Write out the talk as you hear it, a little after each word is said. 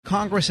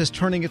Congress is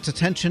turning its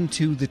attention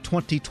to the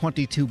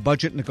 2022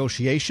 budget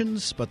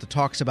negotiations, but the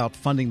talks about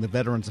funding the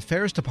Veterans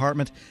Affairs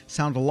Department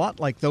sound a lot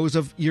like those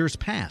of years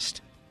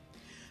past.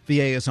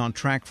 VA is on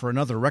track for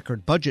another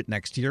record budget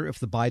next year if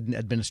the Biden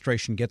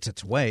administration gets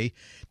its way.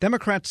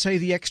 Democrats say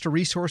the extra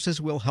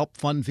resources will help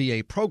fund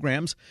VA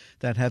programs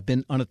that have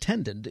been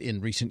unattended in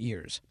recent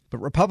years. But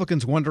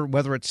Republicans wonder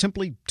whether it's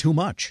simply too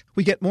much.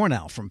 We get more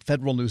now from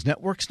Federal News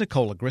Network's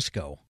Nicola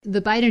Grisco.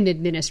 The Biden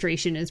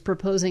administration is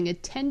proposing a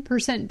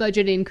 10%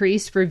 budget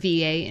increase for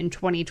VA in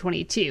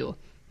 2022.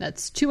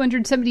 That's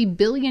 $270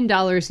 billion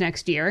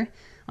next year,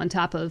 on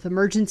top of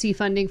emergency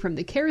funding from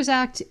the CARES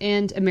Act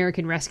and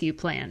American Rescue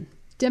Plan.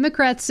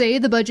 Democrats say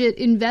the budget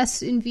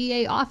invests in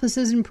VA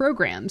offices and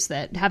programs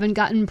that haven't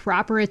gotten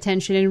proper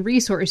attention and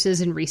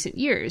resources in recent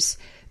years.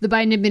 The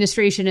Biden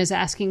administration is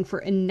asking for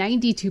a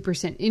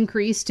 92%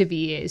 increase to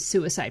VA's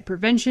suicide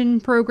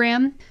prevention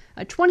program,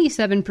 a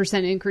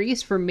 27%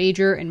 increase for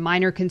major and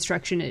minor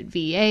construction at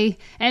VA,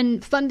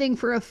 and funding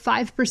for a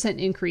 5%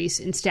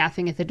 increase in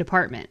staffing at the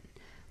department.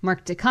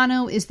 Mark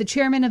Takano is the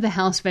chairman of the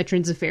House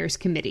Veterans Affairs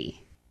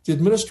Committee. The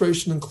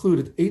administration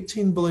included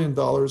 $18 billion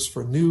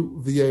for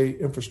new VA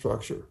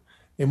infrastructure,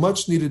 a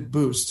much-needed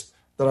boost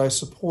that I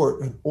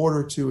support in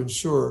order to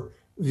ensure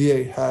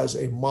VA has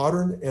a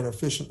modern and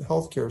efficient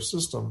healthcare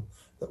system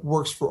that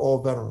works for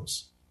all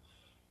veterans.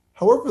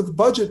 However, the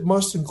budget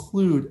must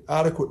include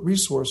adequate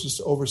resources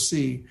to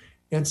oversee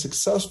and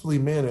successfully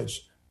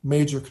manage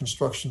major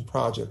construction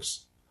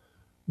projects.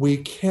 We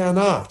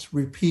cannot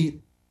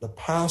repeat the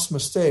past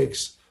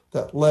mistakes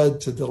that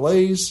led to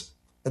delays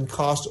and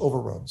cost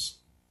overruns.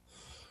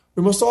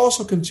 We must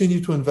also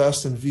continue to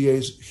invest in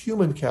VA's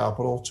human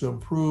capital to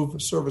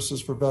improve services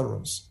for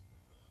veterans.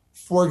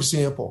 For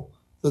example,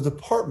 the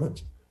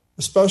department,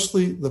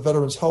 especially the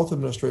Veterans Health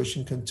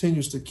Administration,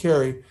 continues to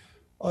carry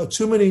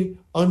too many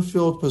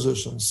unfilled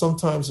positions,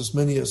 sometimes as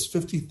many as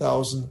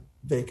 50,000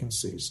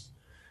 vacancies.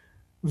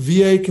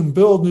 VA can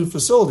build new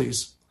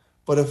facilities,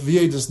 but if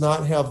VA does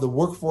not have the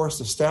workforce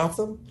to staff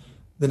them,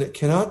 then it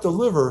cannot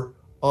deliver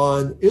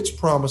on its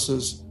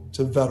promises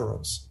to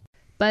veterans.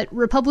 But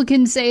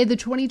Republicans say the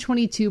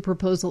 2022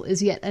 proposal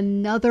is yet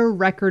another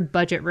record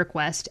budget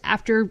request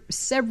after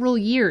several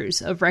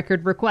years of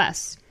record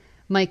requests.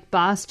 Mike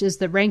Bost is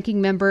the ranking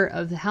member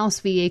of the House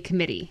VA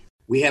Committee.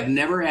 We have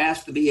never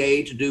asked the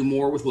VA to do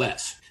more with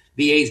less.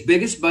 VA's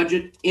biggest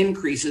budget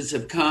increases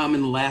have come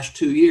in the last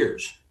 2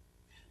 years.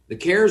 The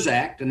CARES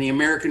Act and the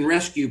American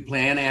Rescue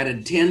Plan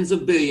added tens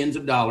of billions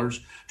of dollars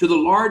to the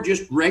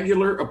largest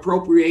regular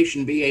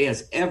appropriation VA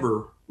has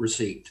ever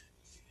received.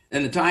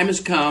 And the time has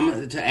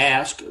come to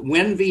ask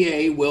when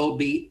VA will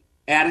be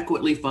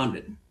adequately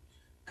funded.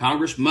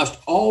 Congress must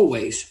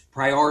always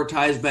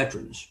prioritize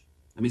veterans.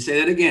 Let me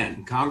say that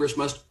again. Congress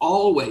must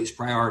always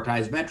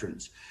prioritize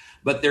veterans.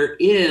 But there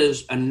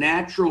is a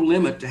natural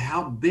limit to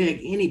how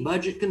big any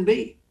budget can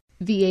be.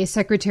 VA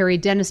Secretary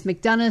Dennis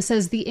McDonough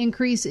says the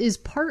increase is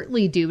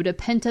partly due to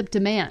pent-up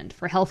demand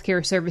for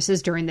healthcare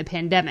services during the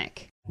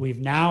pandemic. We've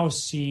now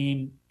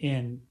seen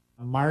in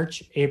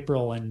March,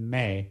 April, and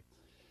May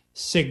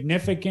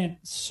significant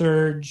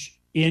surge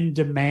in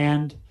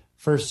demand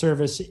for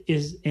service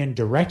is in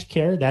direct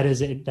care, that is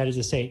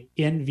to say,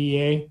 in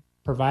VA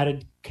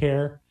provided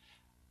care,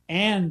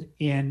 and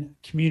in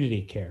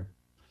community care.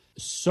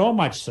 So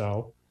much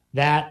so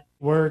that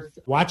we're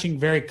watching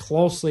very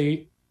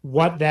closely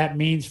what that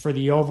means for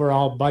the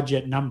overall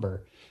budget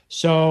number.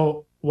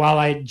 So while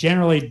I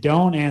generally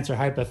don't answer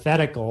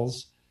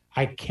hypotheticals,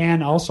 I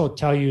can also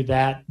tell you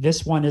that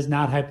this one is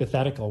not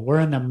hypothetical. We're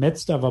in the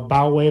midst of a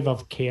bow wave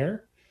of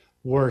care.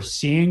 We're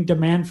seeing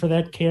demand for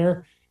that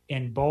care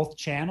in both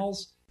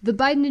channels. The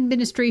Biden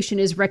administration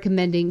is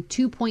recommending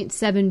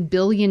 $2.7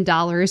 billion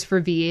for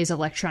VA's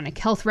electronic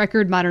health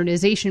record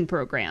modernization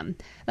program.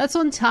 That's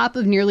on top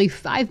of nearly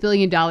 $5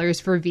 billion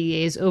for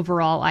VA's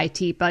overall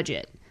IT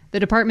budget. The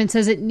department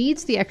says it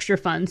needs the extra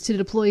funds to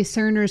deploy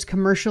Cerner's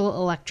commercial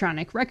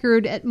electronic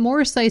record at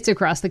more sites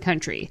across the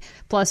country,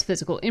 plus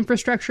physical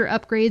infrastructure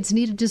upgrades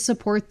needed to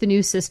support the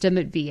new system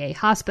at VA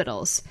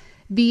hospitals.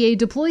 VA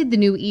deployed the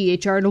new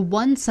EHR to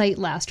one site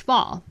last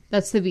fall.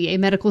 That's the VA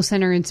Medical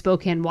Center in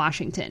Spokane,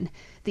 Washington.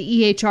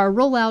 The EHR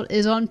rollout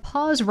is on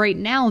pause right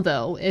now,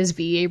 though, as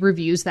VA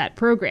reviews that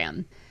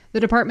program. The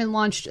department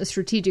launched a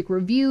strategic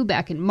review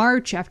back in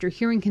March after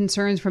hearing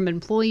concerns from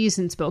employees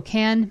in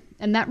Spokane,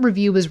 and that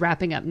review is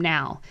wrapping up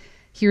now.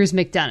 Here's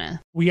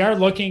McDonough. We are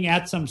looking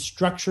at some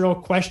structural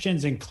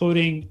questions,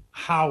 including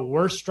how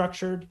we're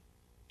structured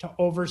to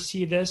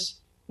oversee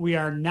this. We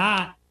are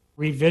not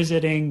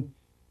revisiting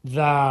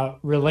the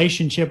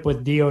relationship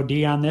with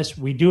DOD on this.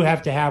 We do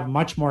have to have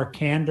much more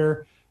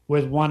candor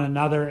with one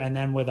another and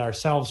then with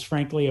ourselves,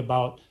 frankly,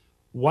 about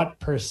what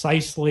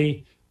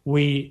precisely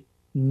we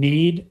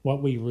need,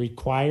 what we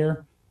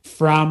require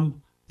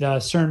from the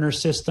Cerner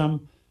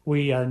system.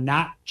 We are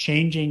not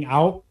changing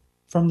out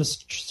from the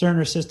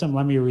Cerner system.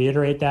 Let me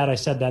reiterate that. I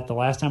said that the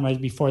last time I was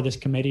before this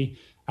committee.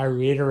 I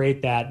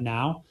reiterate that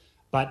now.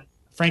 But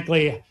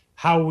frankly,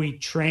 how we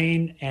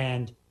train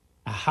and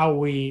how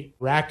we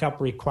rack up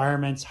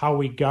requirements, how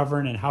we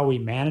govern, and how we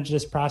manage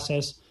this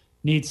process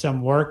needs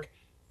some work.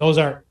 Those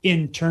are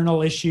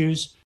internal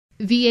issues.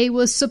 VA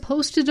was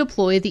supposed to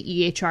deploy the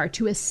EHR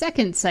to a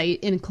second site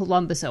in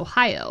Columbus,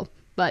 Ohio,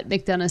 but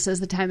McDonough says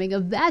the timing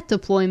of that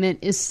deployment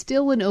is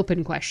still an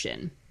open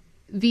question.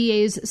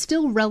 VA's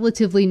still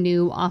relatively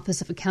new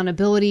Office of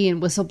Accountability and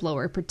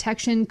Whistleblower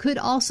Protection could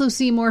also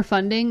see more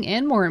funding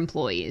and more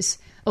employees.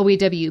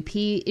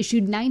 OAWP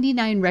issued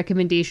 99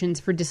 recommendations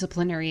for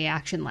disciplinary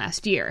action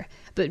last year,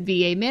 but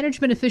VA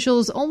management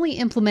officials only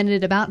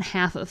implemented about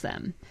half of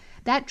them.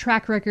 That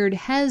track record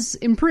has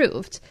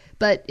improved,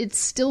 but it's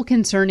still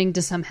concerning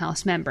to some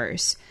House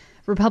members.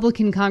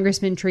 Republican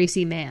Congressman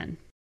Tracy Mann.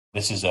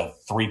 This is a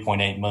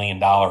 $3.8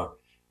 million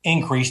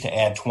increase to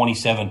add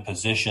 27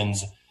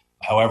 positions.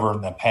 However,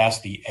 in the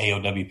past, the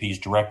AOWP's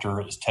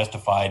director has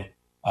testified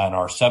on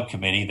our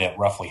subcommittee that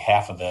roughly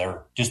half of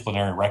their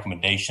disciplinary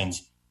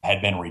recommendations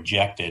had been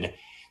rejected.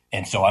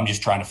 And so I'm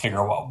just trying to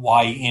figure out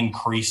why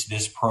increase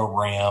this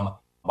program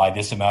by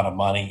this amount of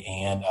money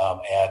and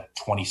add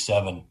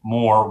 27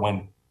 more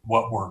when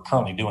what we're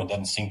currently doing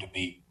doesn't seem to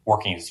be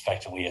working as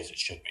effectively as it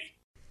should be.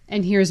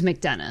 And here's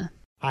McDonough.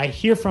 I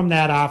hear from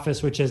that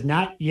office, which has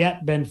not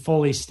yet been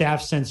fully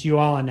staffed since you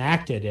all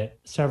enacted it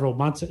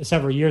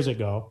several years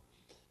ago,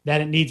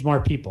 that it needs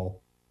more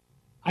people.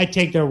 I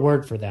take their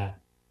word for that.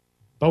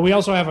 But we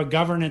also have a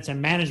governance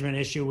and management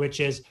issue, which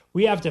is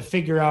we have to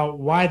figure out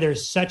why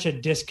there's such a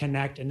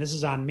disconnect, and this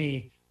is on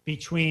me,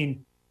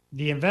 between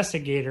the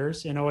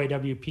investigators in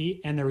OAWP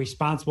and the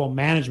responsible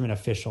management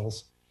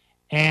officials.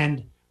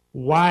 And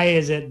why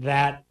is it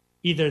that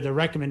either the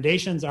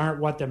recommendations aren't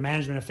what the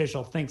management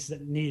official thinks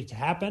that needed to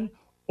happen,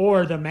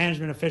 or the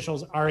management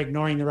officials are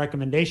ignoring the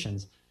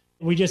recommendations?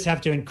 We just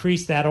have to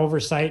increase that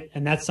oversight,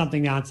 and that's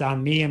something that's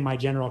on me and my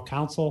general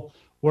counsel.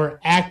 We're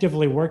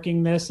actively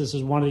working this. This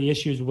is one of the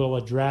issues we'll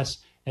address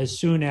as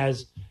soon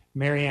as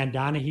Mary Ann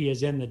Donahue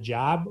is in the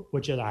job,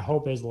 which I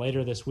hope is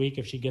later this week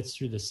if she gets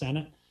through the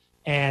Senate.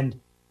 And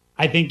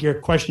I think your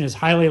question is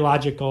highly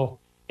logical.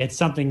 It's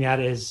something that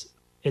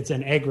it's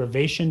an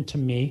aggravation to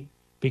me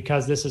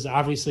because this is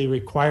obviously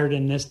required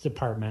in this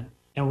department,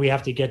 and we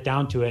have to get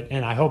down to it.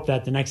 And I hope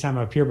that the next time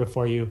I appear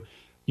before you,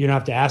 you don't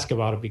have to ask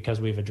about it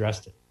because we've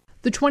addressed it.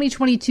 The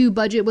 2022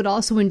 budget would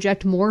also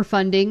inject more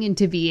funding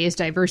into VA's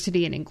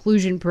Diversity and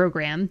Inclusion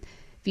program.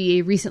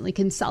 VA recently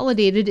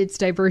consolidated its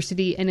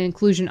Diversity and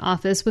Inclusion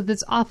Office with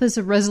its Office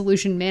of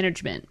Resolution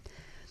Management.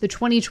 The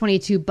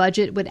 2022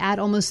 budget would add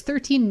almost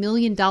 $13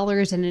 million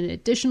and an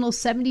additional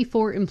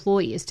 74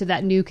 employees to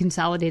that new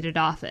consolidated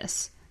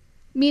office.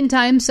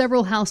 Meantime,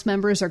 several House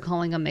members are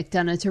calling on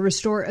McDonough to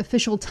restore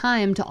official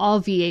time to all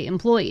VA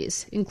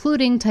employees,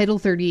 including Title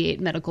 38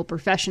 medical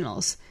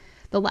professionals.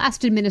 The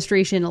last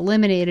administration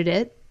eliminated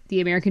it.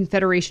 The American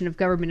Federation of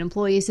Government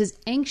Employees is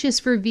anxious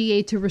for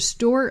VA to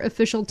restore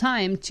official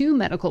time to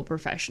medical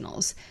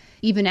professionals,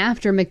 even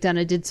after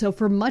McDonough did so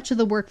for much of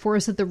the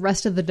workforce at the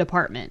rest of the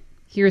department.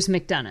 Here's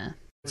McDonough.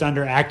 It's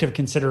under active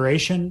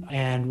consideration,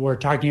 and we're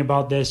talking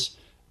about this,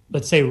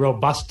 let's say,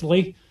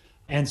 robustly.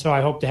 And so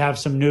I hope to have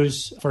some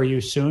news for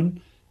you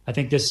soon. I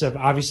think this is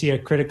obviously a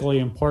critically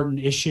important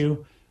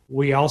issue.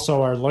 We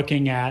also are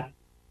looking at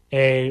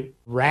a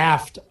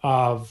raft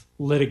of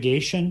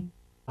litigation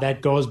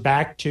that goes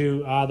back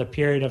to the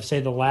period of,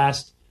 say, the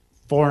last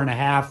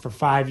 4.5 or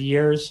 5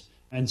 years.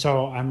 And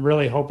so I'm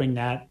really hoping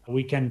that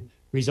we can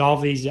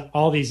resolve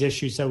all these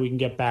issues so we can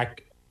get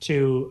back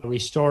to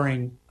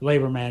restoring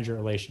labor-manager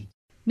relations.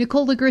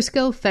 Nicole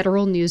Legrisco,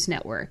 Federal News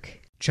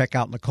Network. Check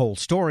out Nicole's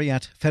story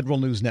at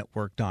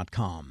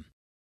federalnewsnetwork.com.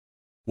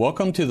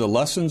 Welcome to the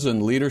Lessons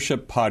in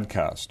Leadership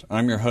podcast.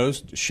 I'm your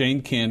host,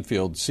 Shane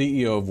Canfield,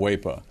 CEO of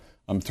WEPA.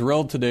 I'm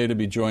thrilled today to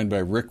be joined by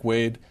Rick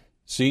Wade,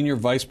 Senior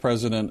Vice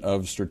President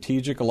of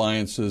Strategic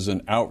Alliances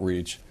and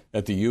Outreach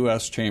at the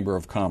U.S. Chamber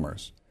of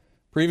Commerce.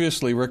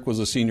 Previously, Rick was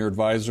a Senior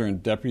Advisor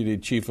and Deputy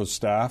Chief of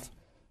Staff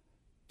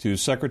to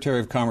Secretary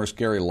of Commerce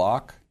Gary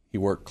Locke. He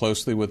worked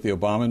closely with the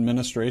Obama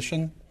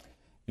administration,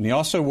 and he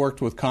also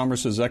worked with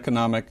Commerce's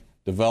Economic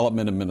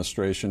Development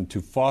Administration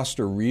to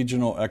foster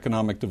regional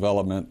economic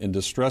development in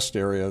distressed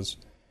areas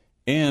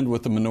and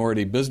with the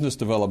Minority Business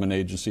Development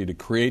Agency to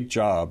create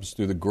jobs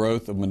through the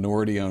growth of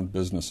minority-owned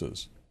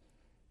businesses.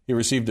 He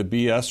received a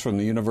BS from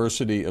the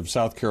University of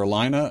South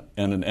Carolina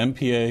and an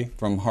MPA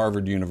from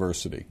Harvard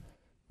University.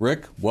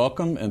 Rick,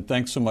 welcome, and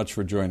thanks so much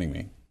for joining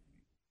me.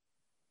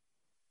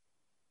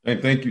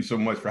 And thank you so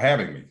much for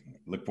having me.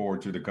 Look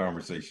forward to the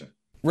conversation.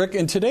 Rick,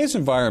 in today's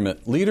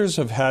environment, leaders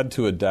have had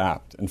to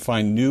adapt and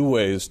find new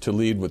ways to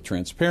lead with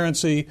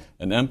transparency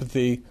and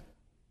empathy.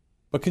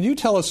 But can you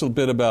tell us a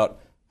bit about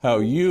how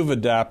you've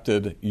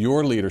adapted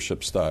your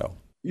leadership style?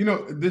 You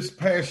know, this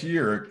past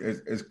year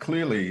has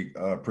clearly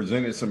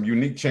presented some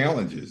unique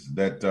challenges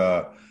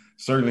that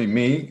certainly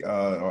me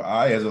or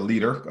I as a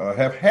leader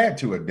have had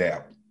to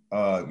adapt.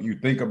 You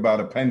think about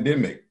a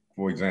pandemic,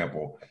 for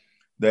example,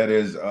 that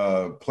has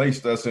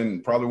placed us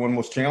in probably one of the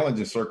most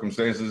challenging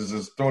circumstances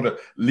is sort of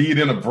lead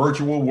in a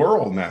virtual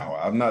world now.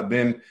 I've not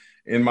been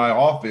in my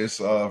office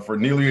for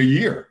nearly a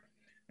year.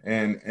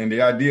 and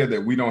the idea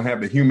that we don't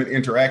have the human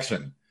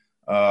interaction,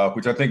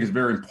 which I think is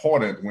very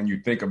important when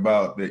you think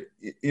about the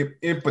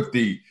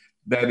empathy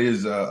that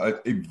is a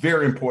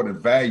very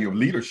important value of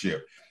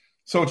leadership.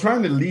 So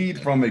trying to lead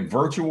from a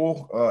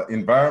virtual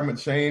environment,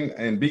 Shane,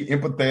 and be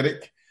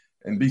empathetic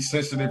and be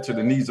sensitive to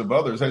the needs of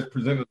others has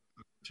presented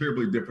a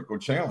terribly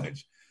difficult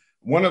challenge.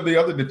 One of the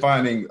other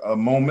defining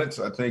moments,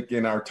 I think,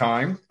 in our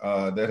time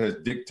that has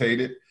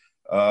dictated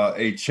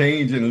a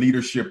change in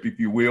leadership, if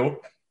you will,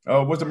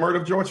 was the murder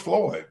of George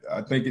Floyd.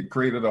 I think it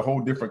created a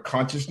whole different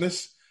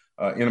consciousness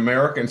in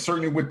America, and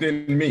certainly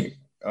within me,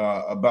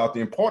 about the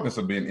importance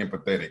of being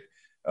empathetic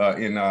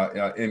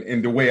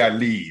in the way I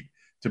lead,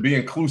 to be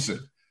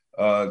inclusive,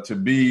 to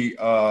be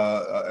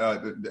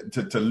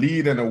to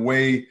lead in a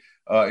way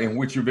in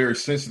which you're very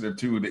sensitive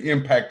to the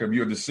impact of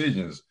your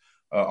decisions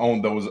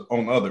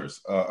on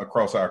others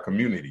across our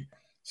community.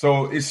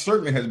 So it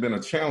certainly has been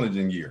a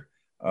challenging year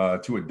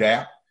to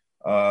adapt,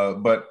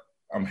 but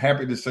I'm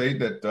happy to say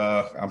that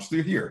I'm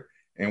still here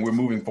and we're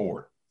moving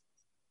forward.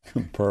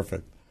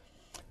 Perfect.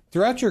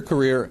 Throughout your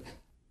career,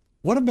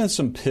 what have been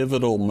some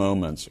pivotal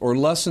moments or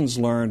lessons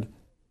learned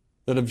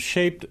that have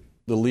shaped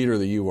the leader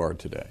that you are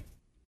today?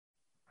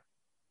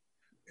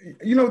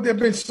 You know, there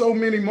have been so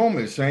many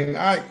moments, Shane.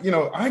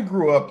 I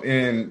grew up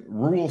in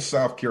rural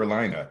South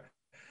Carolina.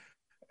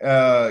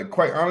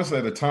 Quite honestly,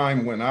 at a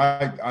time when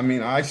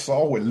I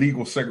saw what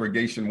legal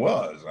segregation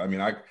was.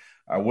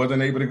 I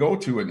wasn't able to go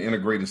to an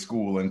integrated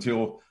school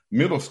until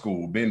middle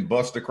school, being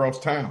bused across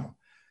town.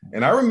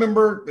 And I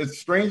remember, as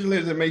strangely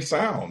as it may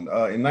sound,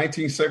 in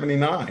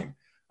 1979,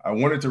 I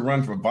wanted to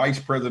run for vice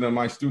president of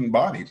my student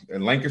body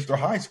at Lancaster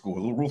High School, a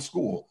little rural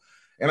school.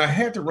 And I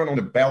had to run on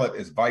the ballot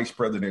as vice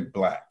president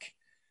black,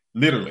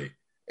 literally.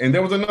 And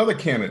there was another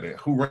candidate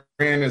who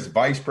ran as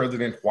vice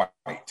president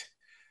white.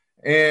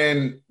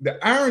 And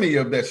the irony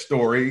of that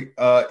story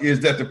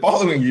is that the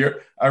following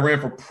year, I ran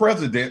for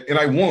president and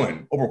I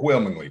won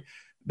overwhelmingly.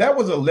 That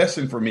was a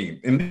lesson for me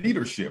in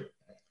leadership.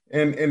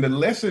 And the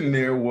lesson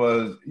there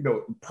was,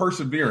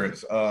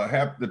 perseverance,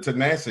 have the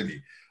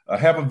tenacity,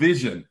 have a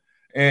vision,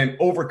 and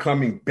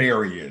overcoming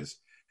barriers.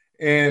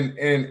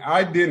 And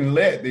I didn't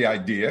let the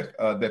idea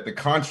that the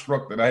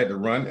construct that I had to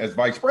run as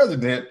vice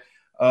president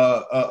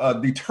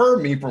deter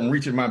me from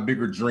reaching my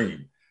bigger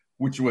dream,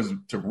 which was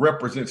to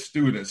represent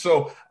students.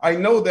 So I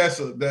know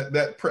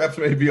that perhaps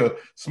may be a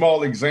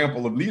small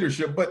example of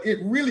leadership, but it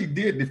really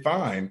did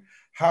define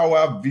how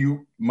I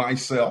view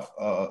myself,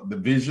 the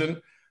vision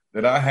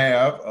that I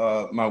have,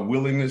 my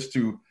willingness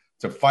to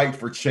fight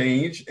for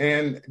change.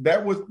 And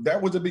that was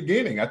the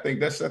beginning. I think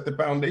that set the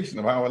foundation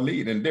of how I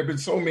lead. And there have been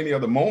so many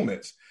other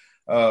moments.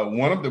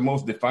 One of the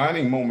most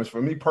defining moments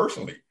for me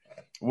personally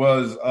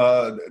was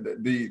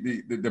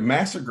the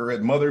massacre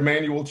at Mother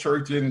Emanuel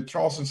Church in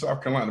Charleston,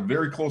 South Carolina. A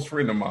very close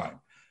friend of mine,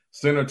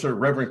 Senator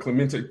Reverend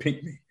Clemente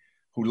Pinckney,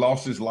 who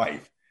lost his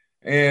life.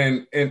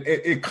 And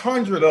it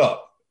conjured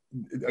up,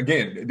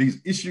 again, these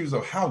issues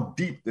of how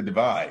deep the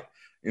divide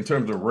in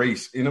terms of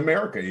race in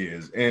America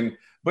is.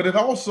 But it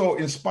also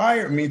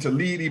inspired me to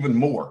lead even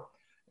more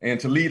and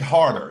to lead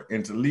harder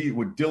and to lead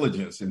with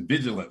diligence and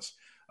vigilance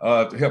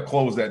to help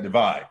close that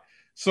divide.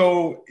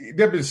 So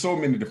there have been so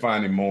many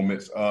defining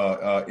moments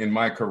in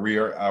my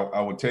career. I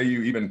will tell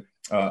you, even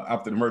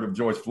after the murder of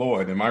George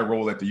Floyd and my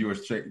role at the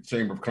U.S.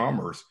 Chamber of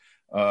Commerce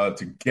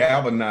to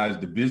galvanize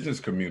the business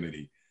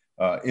community,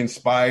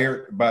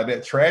 inspired by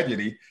that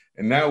tragedy.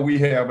 And now we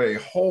have a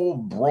whole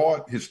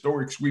broad,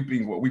 historic,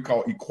 sweeping, what we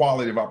call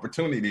equality of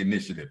opportunity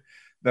initiative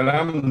that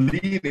I'm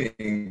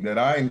leading, that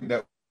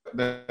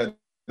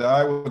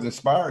I was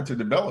inspired to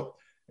develop.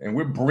 And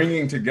we're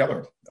bringing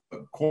together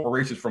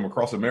corporations from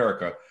across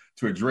America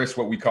to address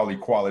what we call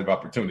equality of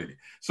opportunity.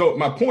 So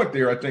my point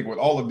there, I think, with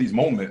all of these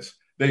moments,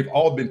 they've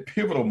all been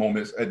pivotal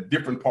moments at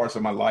different parts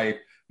of my life,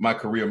 my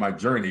career, my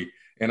journey.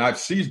 And I've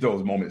seized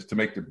those moments to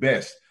make the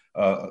best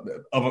of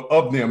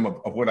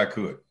what I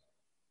could.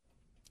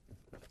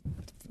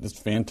 It's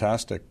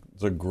fantastic.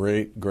 It's a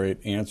great,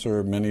 great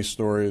answer. Many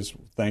stories.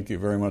 Thank you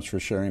very much for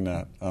sharing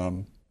that.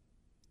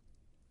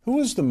 Who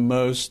is the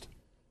most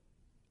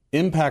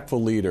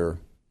impactful leader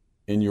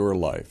in your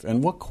life,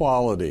 and what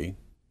quality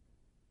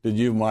did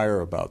you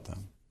admire about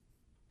them?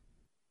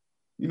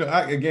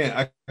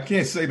 I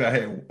can't say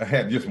that I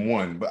had just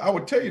one, but I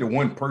would tell you the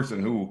one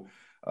person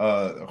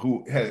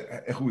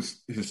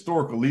whose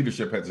historical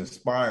leadership has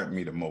inspired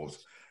me the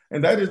most,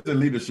 and that is the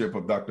leadership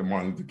of Dr.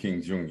 Martin Luther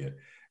King Jr.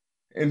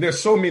 And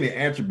there's so many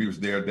attributes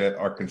there that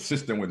are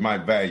consistent with my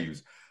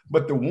values.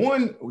 But the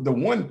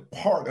one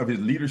part of his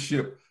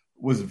leadership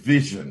was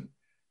vision.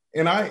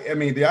 And I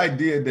mean, the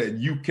idea that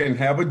you can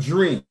have a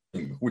dream,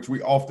 which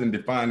we often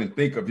define and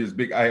think of his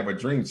big "I have a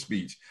dream"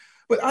 speech.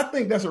 But I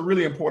think that's a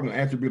really important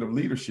attribute of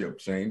leadership,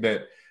 Shane,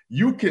 that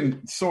you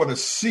can sort of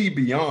see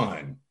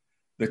beyond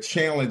the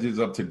challenges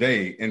of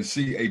today and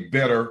see a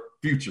better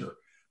future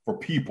for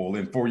people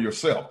and for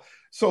yourself.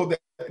 So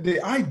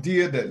the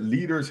idea that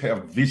leaders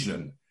have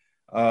vision,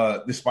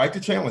 despite the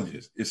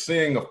challenges, is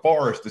seeing a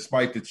forest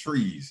despite the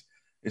trees,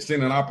 is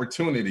seeing an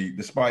opportunity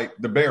despite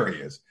the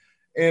barriers.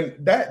 And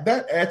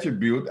that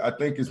attribute, I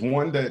think, is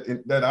one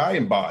that I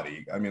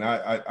embody. I mean,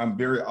 I'm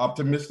very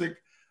optimistic,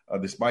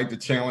 despite the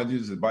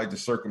challenges, despite the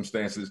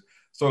circumstances.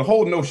 So the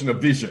whole notion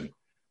of vision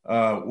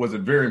was a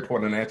very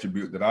important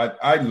attribute that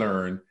I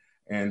learned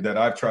and that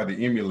I've tried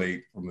to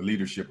emulate from the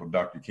leadership of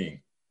Dr.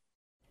 King.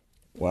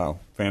 Wow,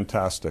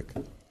 fantastic.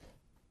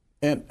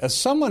 And as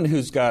someone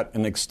who's got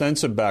an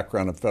extensive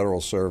background in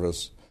federal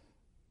service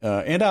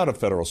and out of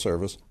federal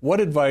service,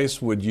 what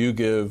advice would you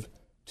give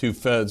to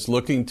feds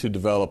looking to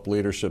develop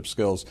leadership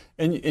skills?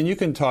 And you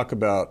can talk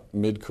about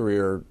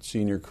mid-career,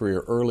 senior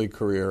career, early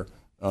career.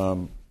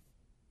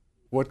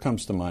 What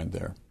comes to mind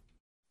there?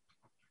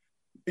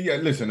 Yeah,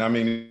 listen, I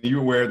mean,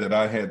 you're aware that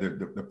I had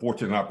the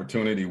fortunate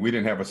opportunity. We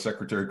didn't have a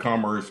Secretary of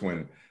Commerce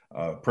when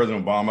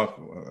President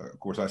Obama, of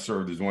course, I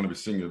served as one of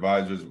his senior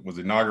advisors, was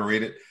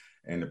inaugurated.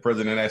 And the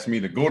president asked me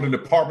to go to the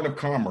Department of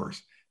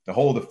Commerce to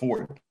hold the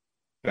fort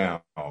down.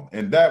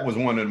 And that was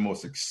one of the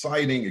most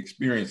exciting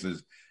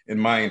experiences in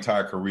my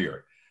entire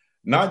career,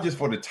 not just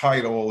for the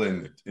title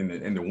and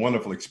the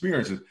wonderful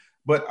experiences,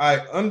 but I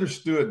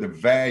understood the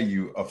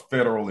value of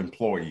federal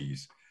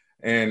employees.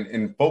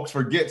 And folks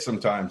forget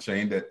sometimes,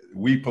 Shane, that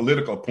we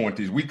political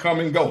appointees, we come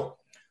and go.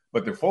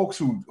 But the folks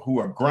who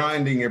are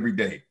grinding every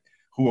day,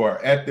 who are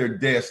at their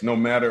desk, no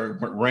matter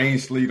rain,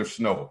 sleet, or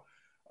snow,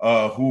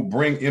 who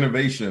bring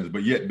innovations,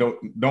 but yet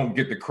don't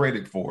get the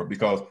credit for it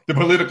because the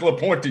political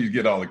appointees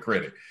get all the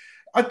credit.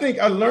 I think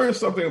I learned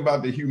something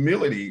about the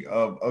humility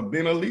of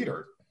being a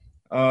leader.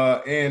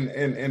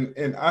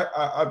 And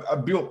I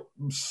built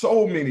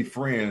so many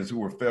friends who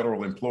were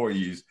federal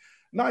employees,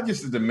 not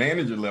just at the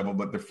manager level,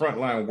 but the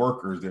frontline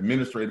workers, the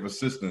administrative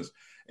assistants.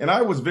 And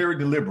I was very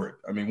deliberate.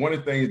 I mean, one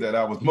of the things that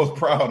I was most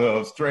proud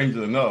of,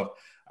 strangely enough,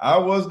 I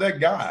was that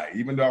guy,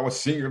 even though I was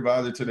senior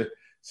advisor to the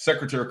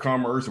Secretary of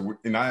Commerce,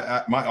 and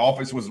my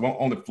office was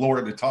on the floor,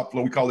 at the top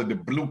floor. We call it the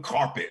blue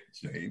carpet,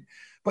 Shane.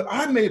 But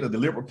I made a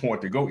deliberate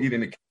point to go eat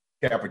in the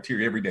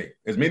cafeteria every day,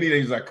 as many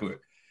days as I could,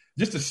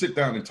 just to sit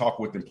down and talk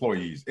with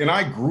employees. And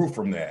I grew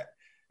from that.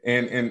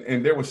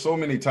 And there were so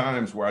many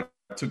times where I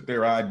took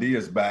their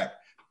ideas back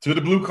to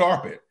the blue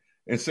carpet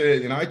and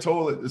said, and I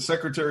told the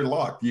Secretary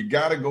Locke, you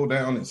got to go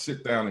down and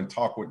sit down and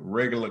talk with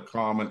regular,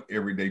 common,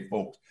 everyday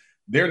folks.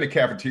 They're in the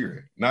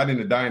cafeteria, not in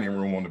the dining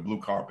room on the blue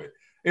carpet.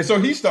 And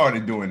so he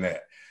started doing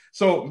that.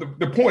 So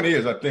the point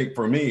is, I think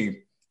for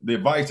me, the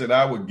advice that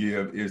I would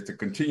give is to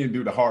continue to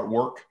do the hard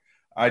work.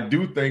 I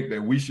do think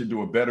that we should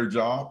do a better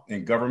job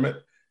in government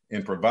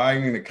in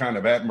providing the kind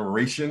of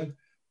admiration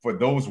for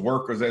those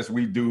workers as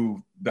we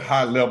do the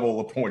high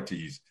level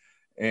appointees.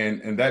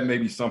 And that may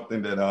be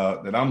something that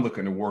I'm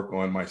looking to work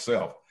on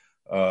myself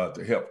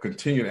to help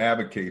continue to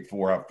advocate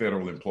for our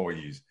federal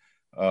employees.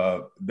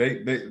 Those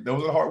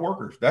are hard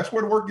workers. That's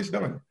where the work gets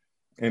done.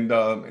 And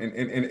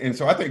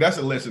so I think that's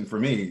a lesson for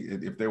me.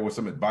 If there was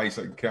some advice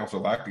and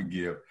counsel I could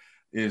give,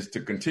 is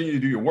to continue to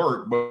do your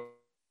work, but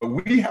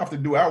we have to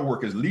do our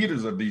work as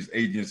leaders of these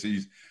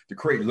agencies to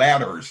create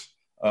ladders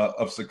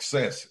of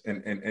success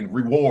and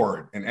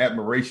reward and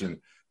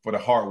admiration for the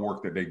hard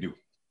work that they do.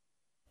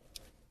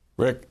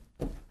 Rick,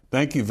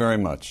 thank you very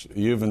much.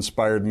 You've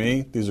inspired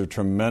me. These are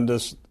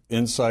tremendous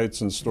insights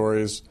and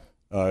stories.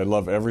 I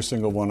love every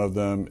single one of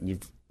them.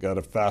 You've got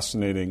a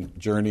fascinating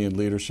journey in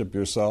leadership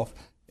yourself.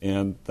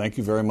 And thank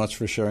you very much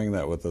for sharing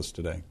that with us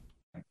today.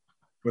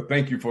 Well,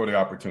 thank you for the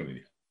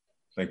opportunity.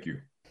 Thank you.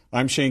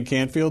 I'm Shane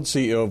Canfield,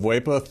 CEO of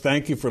WEPA.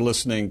 Thank you for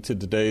listening to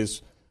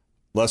today's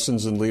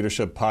Lessons in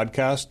Leadership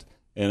podcast.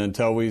 And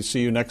until we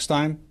see you next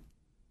time,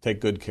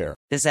 take good care.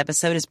 This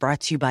episode is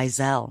brought to you by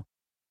Zelle.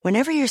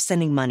 Whenever you're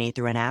sending money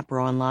through an app or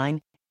online,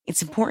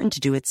 it's important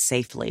to do it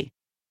safely.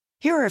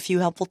 Here are a few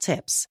helpful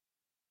tips.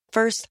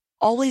 First,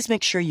 always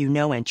make sure you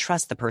know and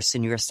trust the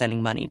person you are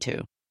sending money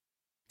to.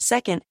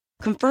 Second,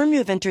 confirm you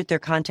have entered their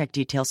contact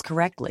details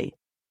correctly.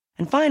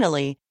 And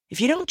finally,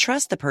 if you don't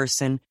trust the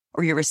person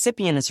or your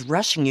recipient is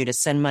rushing you to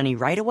send money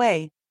right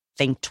away,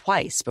 think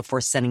twice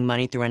before sending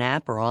money through an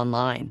app or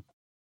online.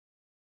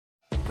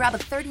 Grab a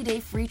 30-day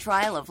free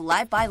trial of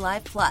Live by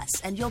Live Plus,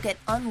 and you'll get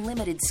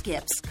unlimited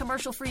skips,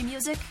 commercial-free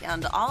music,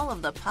 and all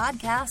of the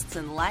podcasts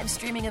and live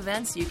streaming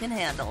events you can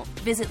handle.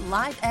 Visit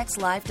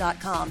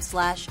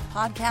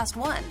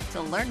livexlive.com/podcast1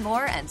 to learn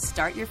more and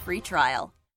start your free trial.